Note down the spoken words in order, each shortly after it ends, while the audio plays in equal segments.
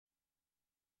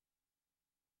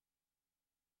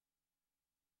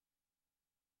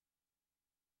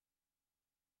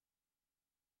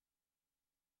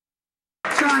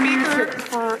Speaker,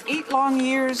 for 8 long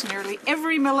years, nearly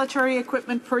every military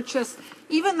equipment purchase,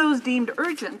 even those deemed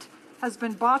urgent, has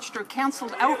been botched or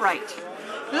cancelled outright.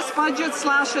 This budget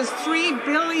slashes $3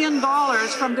 billion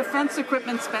from defence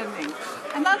equipment spending,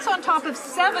 and that's on top of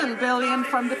 $7 billion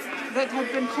that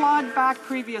had been clawed back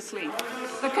previously.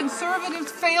 The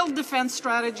Conservatives' failed defence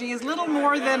strategy is little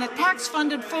more than a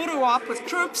tax-funded photo op with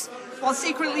troops while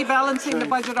secretly balancing the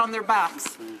budget on their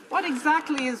backs. What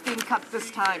exactly is being cut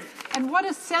this time? And what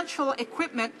essential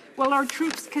equipment will our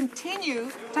troops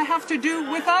continue to have to do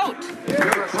without?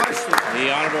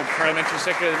 The Honourable Parliamentary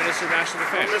Secretary of the Minister of National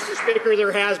Defence. Well, Mr. Speaker,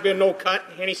 there has been no cut.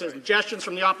 Any suggestions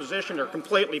from the opposition are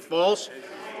completely false.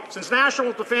 Since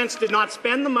National Defence did not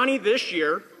spend the money this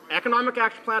year, Economic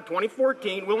Action Plan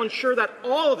 2014 will ensure that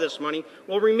all of this money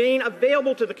will remain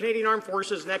available to the Canadian Armed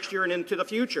Forces next year and into the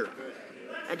future.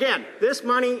 Again, this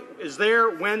money is there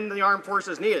when the armed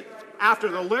forces need it. After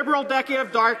the Liberal decade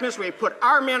of darkness, we have put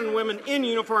our men and women in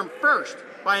uniform first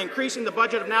by increasing the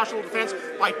budget of national defence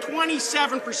by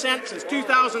 27% since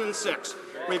 2006.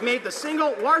 We've made the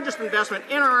single largest investment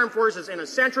in our armed forces in a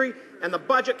century, and the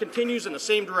budget continues in the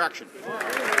same direction.